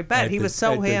 Oh, I bet he was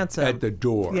so handsome at the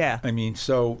door. Yeah, I mean,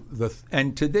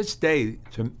 and to this day,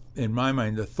 in my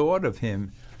mind, the thought of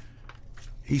him.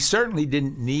 He certainly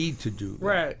didn't need to do that.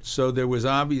 Right. So there was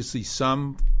obviously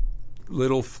some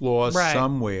little flaw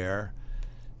somewhere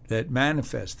that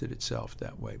manifested itself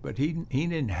that way. But he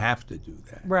didn't have to do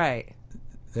that. Right.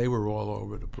 They were all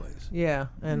over the place. Yeah,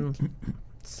 and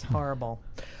it's horrible.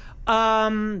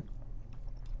 You,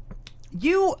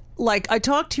 I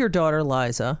talked to your daughter,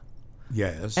 Liza.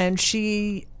 Yes. And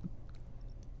she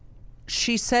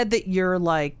said that you're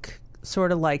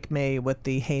sort of like me with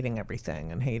the hating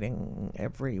everything and hating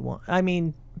everyone. I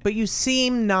mean, but you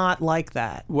seem not like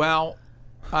that. Well,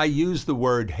 I use the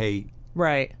word hate.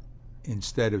 Right.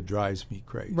 Instead of drives me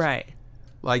crazy. Right.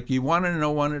 You want to know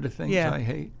one of the things I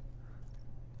hate?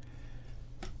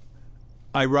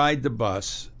 I ride the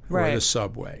bus or the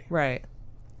subway. Right.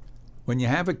 When you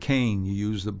have a cane, you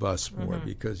use the bus more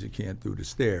because you can't do the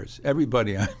stairs.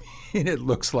 Everybody, I mean, it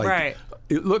looks like... Right.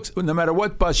 It looks, no matter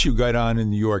what bus you get on in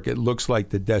New York, it looks like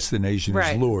the destination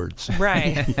is Lourdes.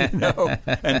 Right. And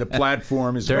the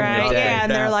platform is right. Yeah,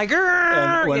 and they're like,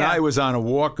 and when I was on a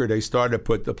walker, they started to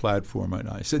put the platform on.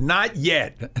 I said, not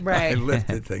yet. Right. I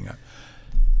lifted the thing up.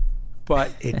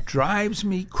 But it drives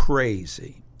me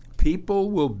crazy.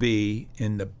 People will be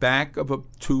in the back of a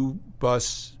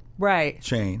two-bus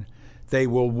chain. They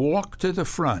will walk to the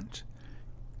front,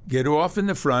 get off in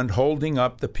the front, holding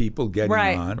up the people getting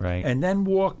on, and then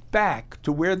walk back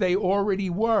to where they already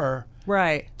were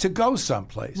to go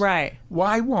someplace. Right.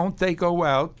 Why won't they go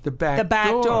out the back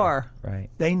door? Right.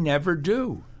 They never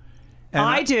do. And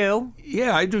I do.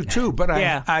 Yeah, I do too. But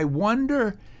I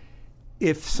wonder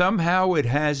if somehow it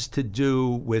has to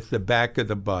do with the back of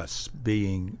the bus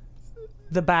being...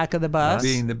 The back of the bus,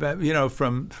 being the back,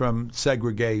 from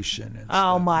segregation. And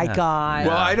oh my God!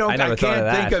 Well, I can't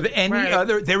think of any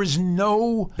other. There is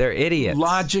no. They're idiots.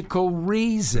 Logical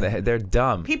reason. They're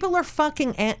dumb. People are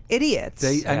fucking idiots.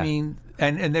 I mean,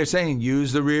 and they're saying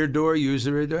use the rear door,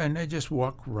 and they just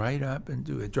walk right up and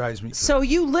do it. It drives me. So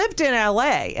you lived in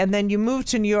L.A. and then you moved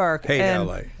to New York. Hate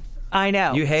L.A. I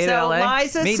know. You hate L.A.?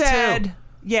 Liza Me said, too.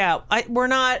 Yeah, I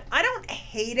don't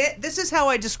hate it. This is how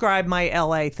I describe my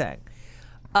L.A. thing.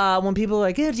 When people are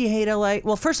like, do you hate LA?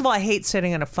 Well, first of all, I hate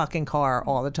sitting in a fucking car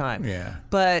all the time. Yeah.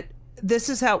 But this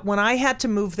is how, when I had to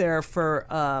move there for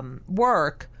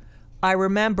work, I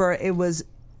remember it was,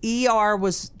 ER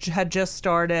had just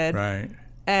started. Right.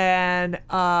 And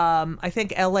I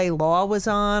think LA Law was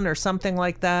on or something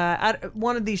like that.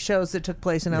 One of these shows that took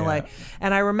place in LA.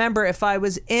 And I remember if I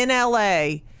was in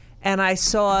LA and I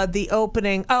saw the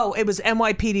opening, it was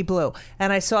NYPD Blue.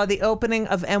 And I saw the opening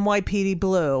of NYPD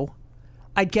Blue,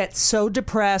 I'd get so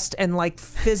depressed and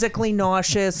physically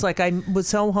nauseous, I was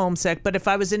so homesick. But if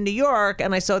I was in New York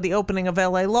and I saw the opening of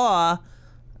LA Law,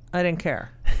 I didn't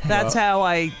care. That's how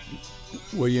I.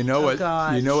 Well, you know what?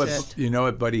 God, you know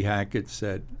what Buddy Hackett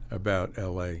said about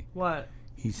L.A. What?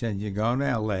 He said you go to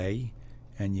L.A.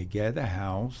 and you get a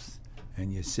house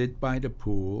and you sit by the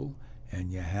pool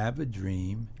and you have a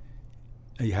dream,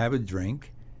 you have a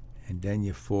drink. And then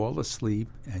you fall asleep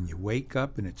and you wake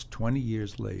up and it's 20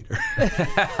 years later.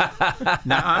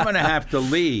 Now, I'm going to have to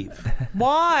leave.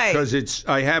 Why? Because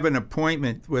I have an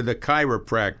appointment with a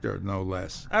chiropractor, no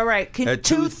less. All right. At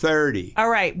 2:30. All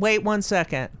right. Wait 1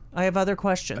 second. I have other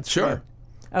questions. Sure.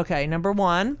 Okay. Number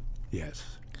one. Yes.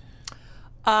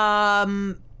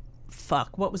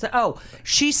 Fuck. What was that? Oh,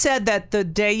 she said that the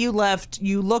day you left,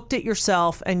 you looked at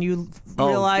yourself and you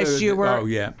realized you were. Oh,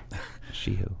 yeah.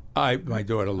 She who? My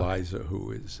daughter Liza,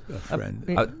 who is a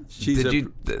friend, she's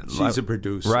a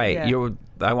producer. Right. Yeah.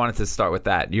 I wanted to start with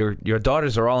that. Your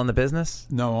daughters are all in the business?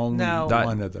 No, only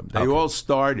one of them. They all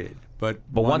started, but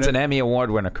one's an Emmy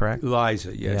Award winner, correct?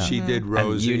 Liza, she did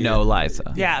Rosie. And you know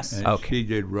Liza. Yes. And she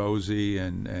did Rosie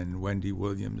and Wendy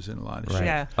Williams and a lot of shit.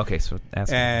 Yeah. Okay, so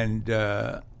ask me.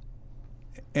 And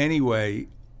anyway,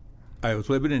 I was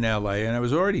living in L.A. and I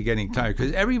was already getting tired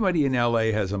because everybody in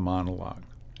L.A. has a monologue.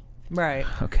 Right.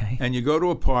 Okay. And you go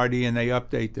to a party and they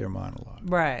update their monologue.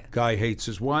 Right. Guy hates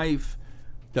his wife,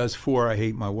 does 4 I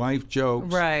hate my wife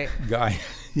jokes. Right. Guy,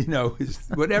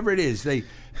 whatever it is,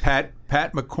 Pat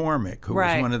McCormick, who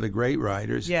was one of the great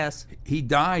writers. Yes. He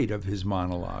died of his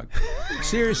monologue.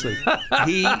 Seriously.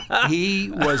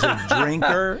 He was a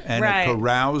drinker and a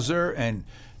carouser and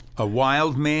a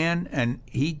wild man, and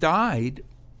he died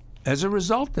as a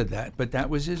result of that. But that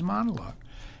was his monologue.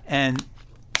 And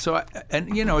so,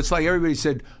 it's like everybody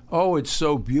said, oh, it's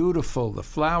so beautiful, the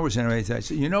flowers and everything. I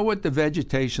said, you know what the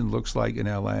vegetation looks like in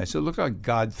L.A.? I said, it looked like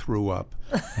God threw up.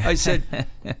 I said,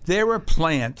 there are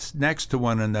plants next to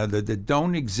one another that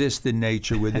don't exist in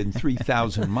nature within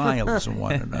 3,000 miles of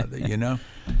one another,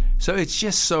 So it's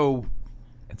just so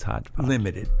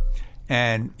limited.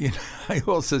 And I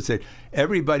also said,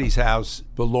 everybody's house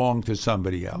belonged to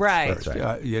somebody else. Right. First.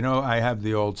 I have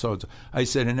the old so. I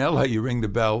said, in L.A., you ring the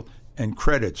bell, and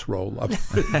credits roll up.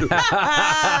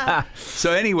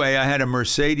 So anyway, I had a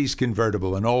Mercedes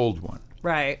convertible, an old one.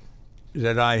 Right.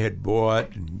 That I had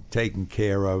bought and taken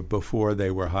care of before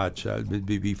they were hotshots,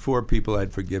 before people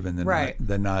had forgiven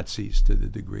the Nazis to the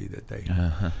degree that they had.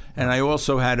 Uh-huh. And I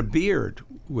also had a beard,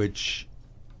 which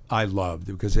I loved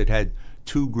because it had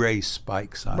 2 gray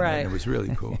spikes on it. And it was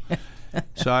really cool.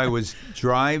 So I was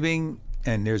driving,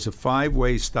 and there's a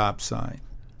 5-way stop sign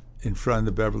in front of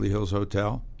the Beverly Hills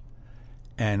Hotel.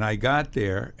 And I got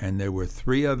there, and there were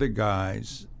 4 other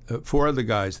guys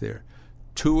there.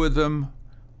 2 of them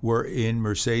were in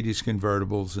Mercedes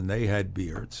convertibles, and they had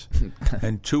beards.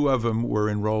 And 2 of them were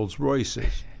in Rolls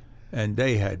Royces, and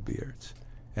they had beards.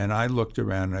 And I looked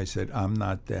around, and I said, I'm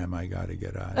not them. I got to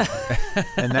get out of here.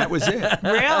 And that was it.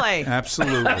 Really?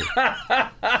 Absolutely.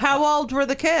 How old were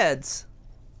the kids?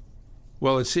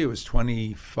 Well, let's see. It was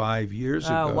 25 years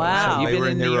ago. Oh, wow. So they were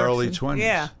in their early 20s.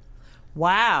 Yeah.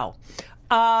 Wow.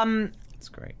 That's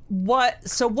great. What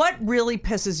really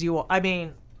pisses you off? I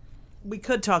mean, we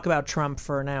could talk about Trump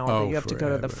for an hour, but you have to go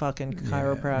to the fucking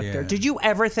chiropractor. Yeah. Did you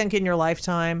ever think in your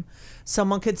lifetime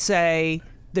someone could say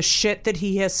the shit that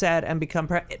he has said and become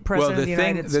president of the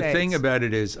United States? The thing about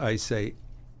it is, I say,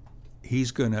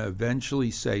 he's going to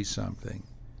eventually say something,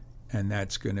 and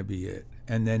that's going to be it.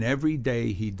 And then every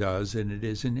day he does, and it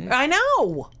isn't it. I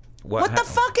know. What the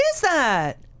fuck is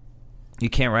that? You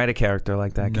can't write a character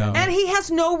like that, No. And he has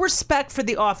no respect for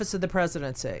the office of the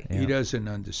presidency. He doesn't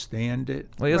understand it.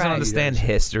 Well, he doesn't understand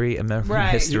history, American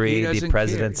history, the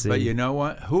presidency. Care. But you know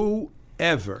what?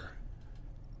 Whoever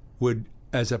would,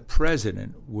 as a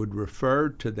president, would refer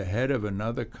to the head of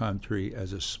another country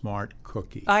as a smart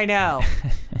cookie. I know.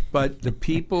 But the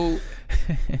people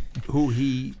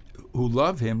who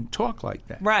love him talk like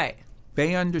that. Right.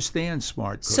 They understand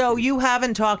smart cookies. So you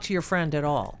haven't talked to your friend at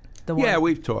all? Yeah,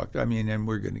 we've talked. I mean, and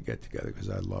we're going to get together because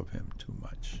I love him too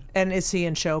much. And is he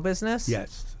in show business?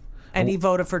 Yes. And he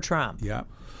voted for Trump? Yeah.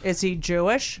 Is he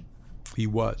Jewish? He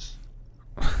was.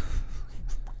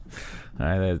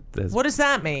 What does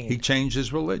that mean? He changed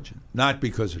his religion. Not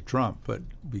because of Trump, but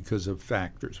because of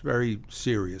factors, very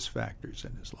serious factors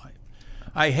in his life.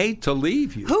 I hate to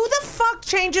leave you. Who the fuck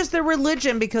changes their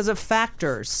religion because of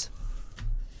factors?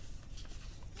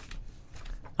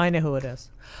 I know who it is.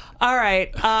 All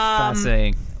right.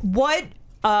 Fascinating. What?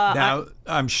 Now,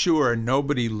 I'm sure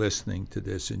nobody listening to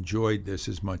this enjoyed this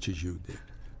as much as you did.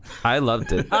 I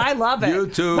loved it. I love it. You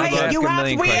too. Wait, you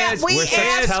have, we're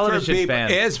such television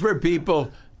fans. Ask for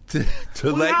people to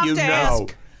let you know.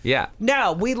 Yeah.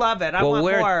 No, we love it. I want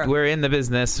more. We're in the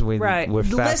business. We're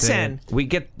fascinated.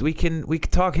 Listen. We can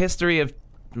talk history of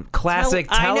classic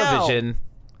television.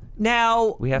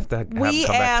 Now we have to have him come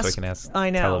back so we can ask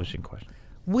television questions.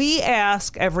 We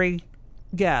ask every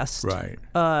guest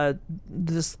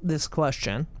this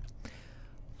question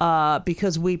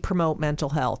because we promote mental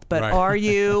health. But are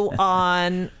you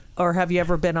on, or have you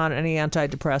ever been on any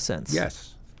antidepressants?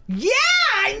 Yes. Yeah,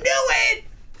 I knew it.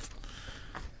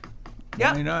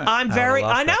 Yeah, why not?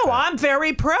 I'm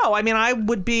very pro. I mean, I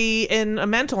would be in a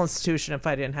mental institution if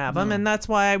I didn't have them, and that's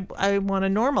why I want to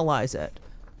normalize it.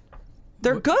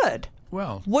 They're good.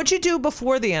 Well, what'd you do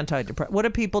before the antidepressant? What do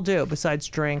people do besides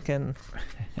drink and?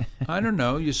 I don't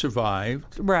know. You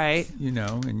survived, right? You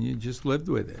know, and you just lived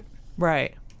with it,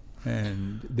 right?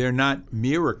 And they're not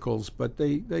miracles, but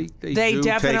they do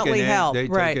definitely take help. They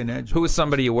right. take an edge. Who was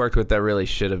somebody you worked with that really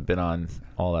should have been on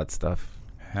all that stuff?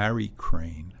 Harry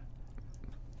Crane.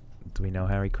 Do we know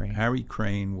Harry Crane? Harry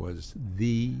Crane was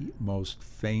the most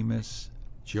famous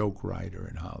joke writer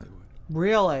in Hollywood.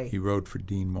 Really? He wrote for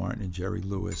Dean Martin and Jerry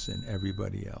Lewis and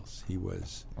everybody else. He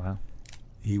was. Wow.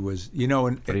 He was. You know,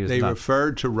 and they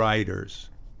referred to writers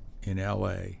in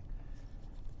L.A.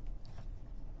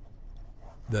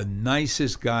 The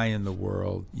nicest guy in the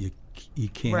world. He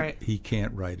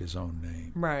can't write his own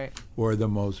name. Right. Or the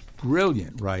most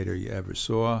brilliant writer you ever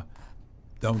saw.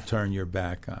 Don't turn your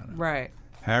back on him. Right.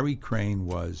 Harry Crane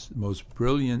was the most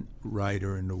brilliant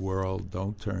writer in the world.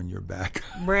 Don't turn your back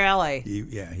on him. Really?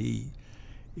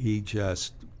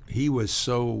 He was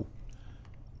so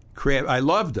crafty. I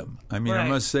loved him. I mean, I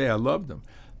must say I loved him.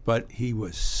 But he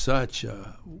was such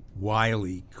a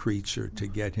wily creature to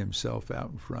get himself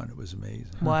out in front. It was amazing.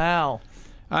 Wow.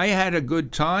 I had a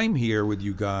good time here with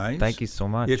you guys. Thank you so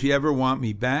much. If you ever want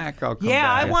me back, I'll come back.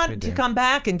 Yeah, I want to come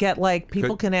back and get,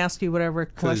 people can ask you whatever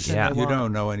question they want. You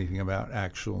don't know anything about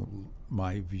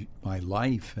my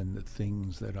life and the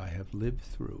things that I have lived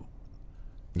through.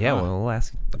 Yeah, well, we'll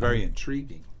ask. Very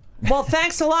intriguing. Well,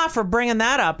 thanks a lot for bringing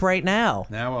that up right now.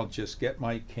 Now I'll just get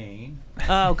my cane.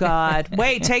 Oh, God.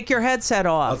 Wait, take your headset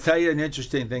off. I'll tell you an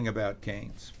interesting thing about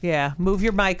canes. Yeah, move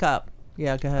your mic up.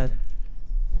 Yeah, go ahead.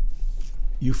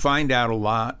 You find out a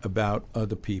lot about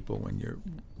other people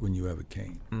when you have a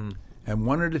cane. Mm. And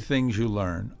one of the things you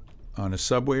learn on a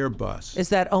subway or bus is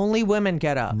that only women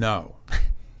get up. No.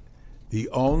 The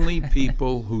only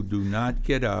people who do not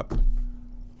get up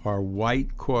are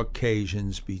white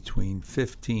Caucasians between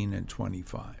 15 and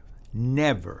 25.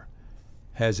 Never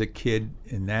has a kid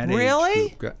in that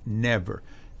age group never.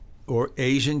 Or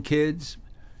Asian kids,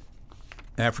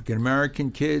 African American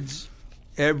kids,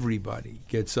 everybody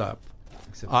gets up.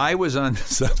 I was on the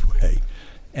subway,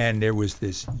 and there was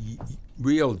this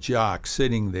real jock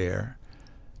sitting there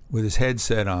with his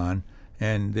headset on,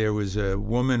 and there was a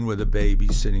woman with a baby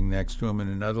sitting next to him and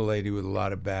another lady with a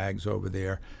lot of bags over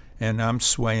there. And I'm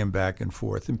swaying back and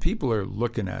forth, and people are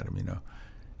looking at him,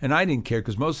 And I didn't care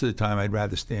because most of the time I'd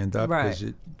rather stand up because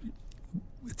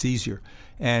it's easier.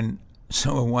 And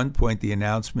so at one point the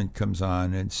announcement comes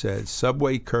on and says,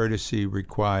 subway courtesy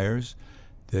requires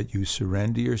that you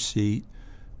surrender your seat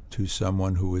to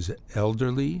someone who is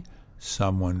elderly,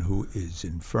 someone who is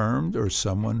infirmed, or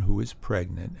someone who is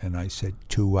pregnant. And I said,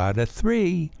 2 out of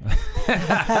 3.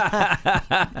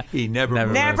 He never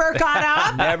got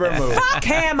up? Never moved. Fuck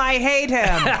him. I hate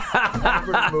him.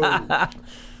 Never moved.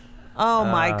 Oh,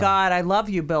 my God. I love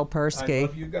you, Bill Persky. I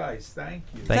love you guys. Thank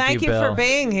you. Thank you Bill. for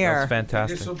being here. That's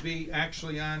fantastic. This will be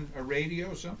actually on a radio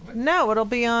or something? No, it'll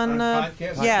be on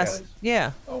podcast? Yes.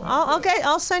 Yeah. Oh,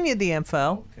 I'll send you the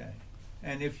info. Okay.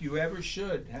 And if you ever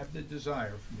should have the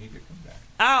desire for me to come back.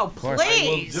 Oh,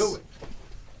 please. I will do it.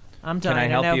 I'm dying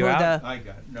to know who I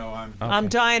got it. No, I'm... Okay. I'm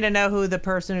dying to know who the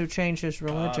person who changed his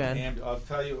religion. I'll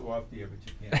tell you off the air, but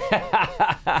you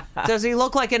can't. Does he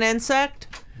look like an insect?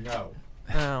 No.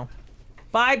 Oh.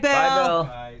 Bye, Bill. Bye, Bill.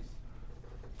 Guys.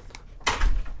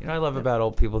 You know what I love about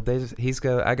old people?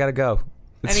 I gotta go.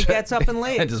 And he gets up and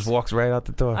leaves. And just walks right out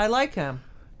the door. I like him.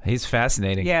 He's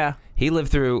fascinating. Yeah. He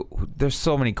lived through, there's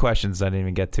so many questions I didn't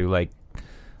even get to.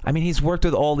 He's worked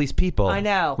with all these people. I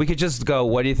know. We could just go,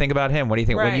 what do you think about him? What do you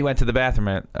think? Right. When you went to the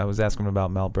bathroom, I was asking him about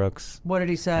Mel Brooks. What did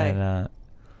he say? And,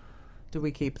 do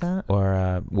we keep that?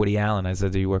 Or Woody Allen. I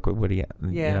said, do you work with Woody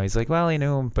Allen? Yeah. He's like, well, he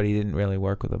knew him, but he didn't really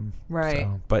work with him. Right.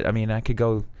 So, but, I could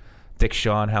go Dick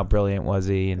Shawn, how brilliant was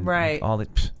he? And right. All the...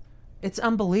 It's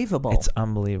unbelievable. It's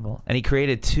unbelievable. And he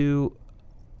created 2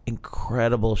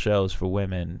 incredible shows for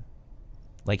women.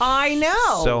 I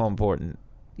know. So important.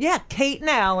 Yeah, Kate and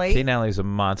Allie. Kate and Allie's a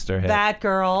monster hit. That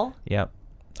girl. Yep.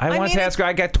 I wanted to ask her.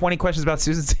 I got 20 questions about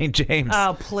Susan St. James.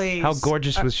 Oh, please. How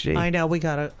gorgeous was she? I know. We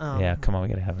got to... yeah, come on. We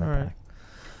got to have her back.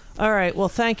 All right. Well,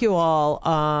 thank you all.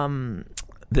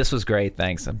 This was great.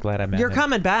 Thanks. I'm glad I met You're him.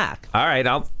 coming back. All right.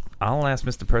 I'll ask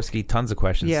Mr. Persky tons of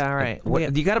questions. Yeah, all right.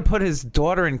 You got to put his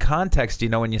daughter in context,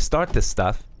 when you start this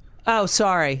stuff. Oh,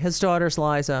 sorry. His daughter's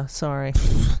Liza. Sorry.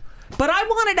 But I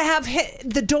wanted to have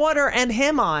the daughter and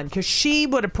him on because she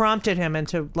would have prompted him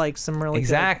into some really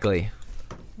exactly.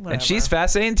 Good... And she's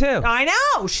fascinating too. I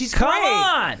know. She's Come great.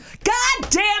 on. God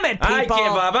damn it, people. I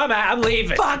give up. I'm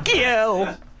leaving. Fuck you.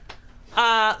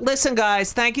 Listen,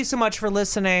 guys, thank you so much for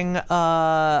listening.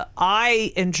 I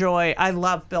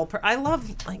love Bill. I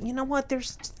love,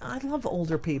 I love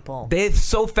older people. They're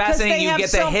so fascinating. You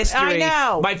get the history.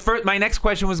 I know. My next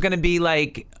question was going to be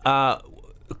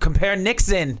compare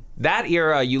Nixon, that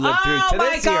era you lived through, to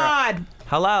this era. Oh, my God.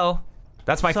 Hello.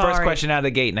 That's my first question out of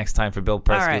the gate next time for Bill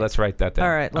Pressky. Right. Let's write that down.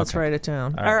 All right, let's write it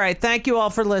down. All right, thank you all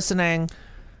for listening.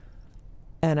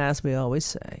 And as we always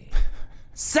say,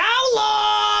 so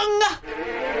long!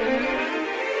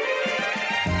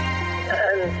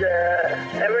 And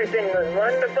everything was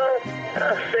wonderful.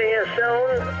 I'll see you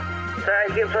soon.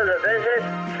 Thank you for the visit.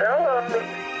 So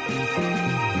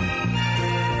long.